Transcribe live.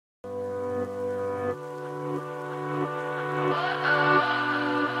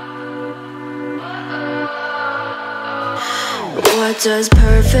does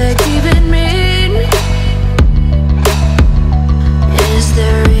perfect even mean? Is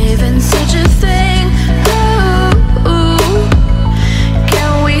there even such a thing? Ooh,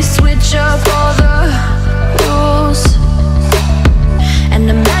 can we switch up all the rules and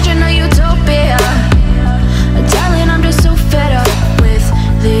imagine a utopia? Darling, I'm just so fed up with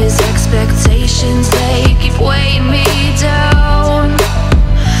these expectations. They keep weighing me down.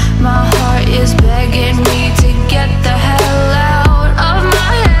 My heart is begging me to get the hell out of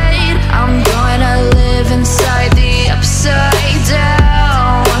my head. I'm gonna live inside the upside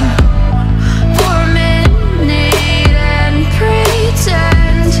down for a minute and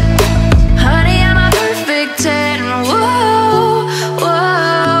pretend, honey, I'm a perfect 10. Whoa,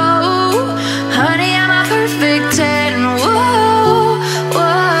 whoa, honey, I'm a perfect 10. Whoa,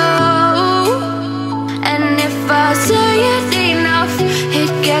 whoa, and if I say it enough,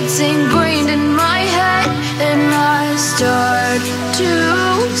 it gets ingrained in my head, and I start to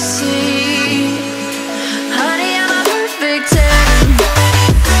see, honey, I'm a perfect 10.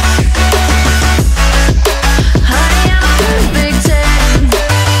 Honey, I'm a perfect 10.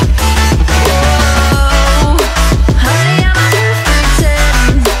 Whoa, honey, I'm a perfect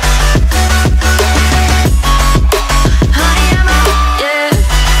 10. Honey, I'm a, yeah.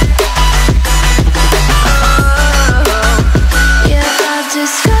 Yeah, I've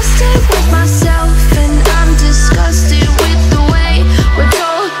discussed it with myself, and I'm disgusted with the way we're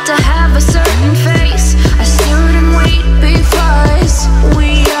told to have a certain face, a certain weight, because we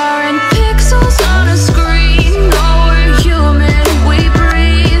aren't pixels on a screen. No, we're human, we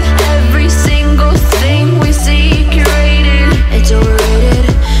breathe. Every single thing we see curated, it's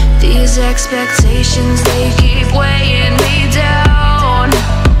overrated. These expectations, they keep weighing me down.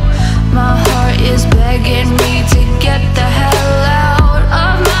 My heart is begging me to get the hell out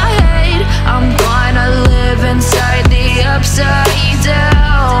of my head. I'm gonna live inside the upside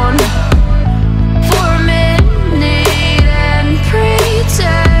down for a minute and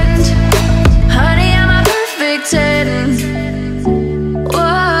pretend, honey, I'm a perfect 10.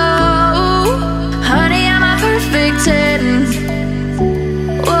 Whoa, honey, I'm a perfect 10.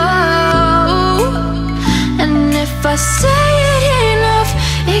 Whoa, and if I say it enough,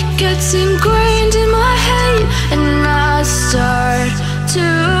 it gets ingrained in my head, and I start to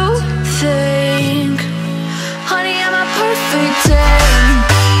think, honey, I'm a perfect 10.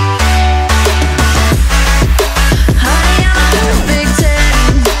 Honey, I'm a perfect 10.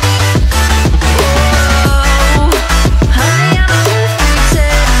 Whoa, honey, I'm a perfect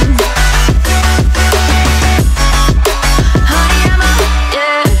 10. Honey, I'm a,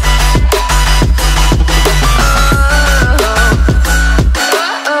 yeah.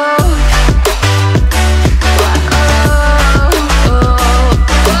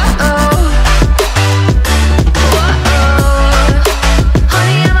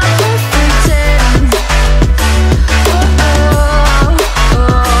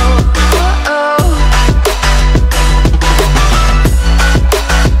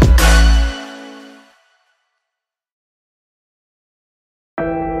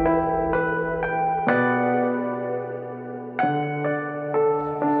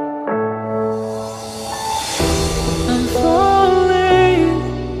 I'm falling.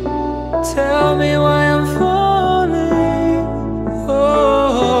 Tell me why I'm falling.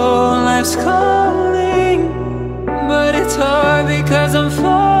 Oh, life's calling, but it's hard because I'm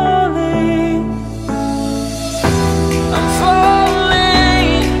falling. I'm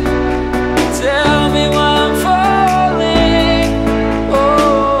falling. Tell me why I'm falling.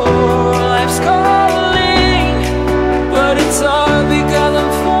 Oh, life's calling, but it's hard because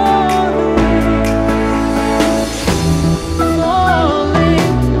I'm falling.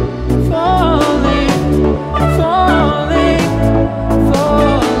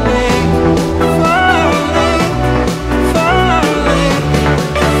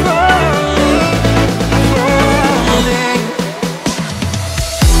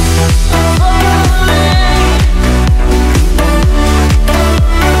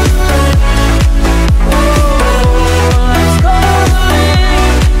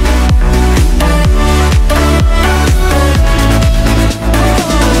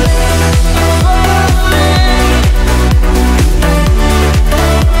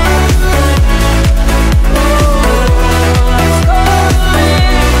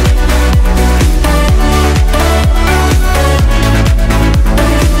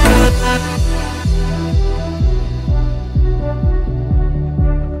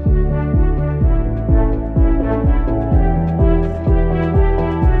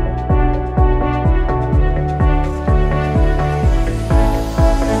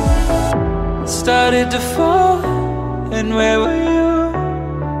 Started to fall, and where were you?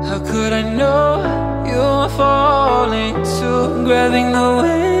 could I know you were falling too? Grabbing the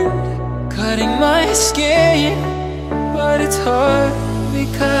wind, cutting my skin, but it's hard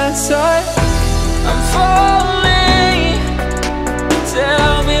because I'm falling.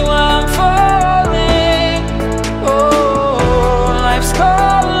 Tell me why I'm falling. Oh, life's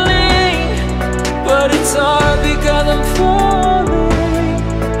calling, but it's hard because I'm falling.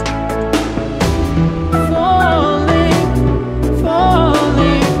 Falling,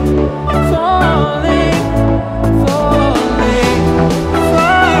 falling, falling, falling, falling,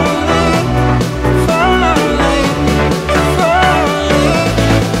 falling, falling,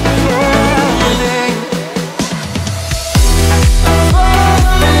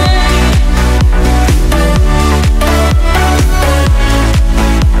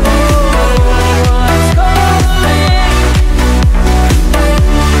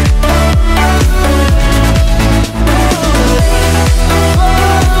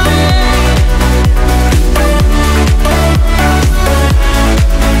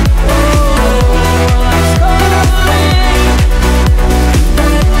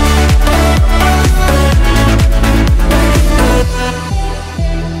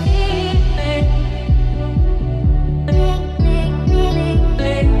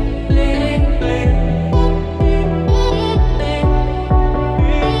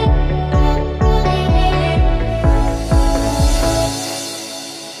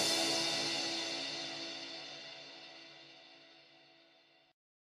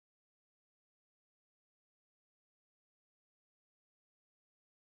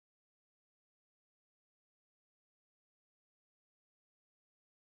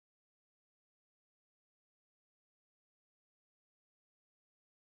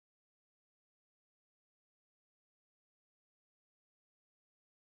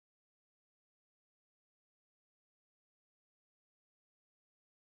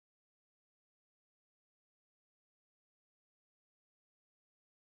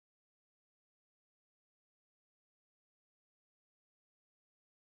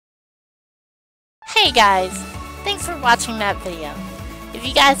 Hey guys, thanks for watching that video. If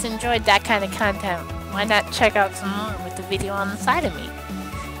you guys enjoyed that kind of content, why not check out some more with the video on the side of me?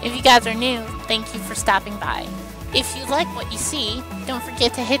 If you guys are new, thank you for stopping by. If you like what you see, don't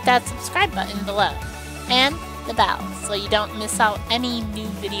forget to hit that subscribe button below and the bell so you don't miss out any new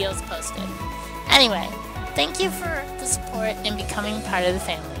videos posted. Anyway, thank you for the support and becoming part of the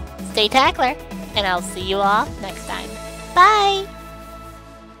family. Stay Tacular, and I'll see you all next time. Bye!